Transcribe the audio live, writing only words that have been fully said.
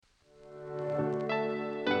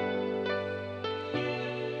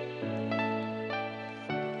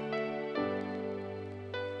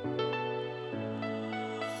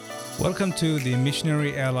Welcome to the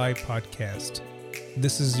Missionary Ally podcast.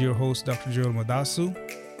 This is your host, Dr. Joel Madasu.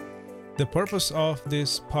 The purpose of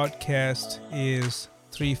this podcast is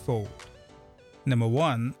threefold. Number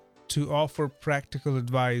one, to offer practical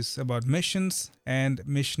advice about missions and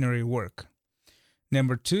missionary work.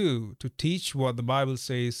 Number two, to teach what the Bible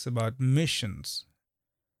says about missions.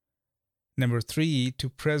 Number three, to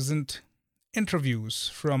present interviews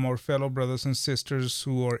from our fellow brothers and sisters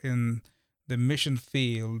who are in the mission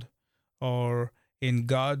field or in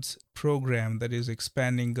God's program that is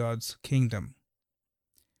expanding God's kingdom.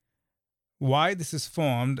 Why this is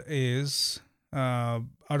formed is out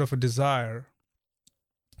of a desire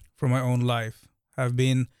for my own life. I've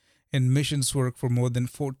been in missions work for more than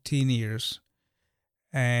 14 years,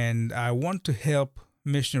 and I want to help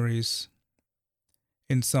missionaries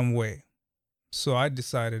in some way. So I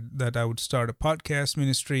decided that I would start a podcast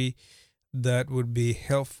ministry that would be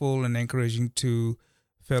helpful and encouraging to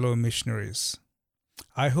fellow missionaries.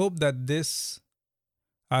 I hope that this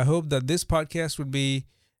podcast would be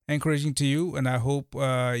encouraging to you, and I hope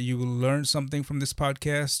you will learn something from this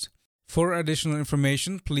podcast. For additional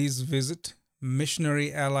information, please visit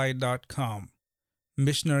missionaryally.com.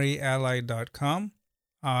 missionaryally.com.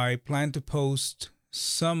 I plan to post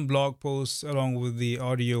some blog posts along with the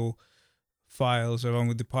audio files, along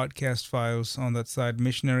with the podcast files on that site,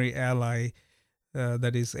 Missionary Ally.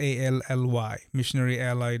 That is ALLY,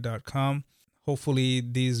 missionaryally.com. Hopefully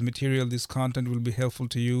this content will be helpful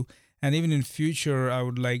to you. And even in future, I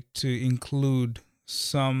would like to include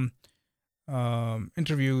some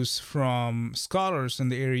interviews from scholars in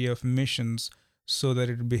the area of missions so that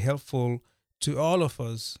it will be helpful to all of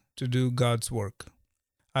us to do God's work.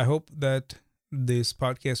 I hope that this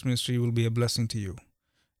podcast ministry will be a blessing to you.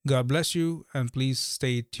 God bless you, and please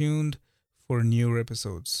stay tuned for newer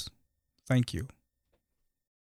episodes. Thank you.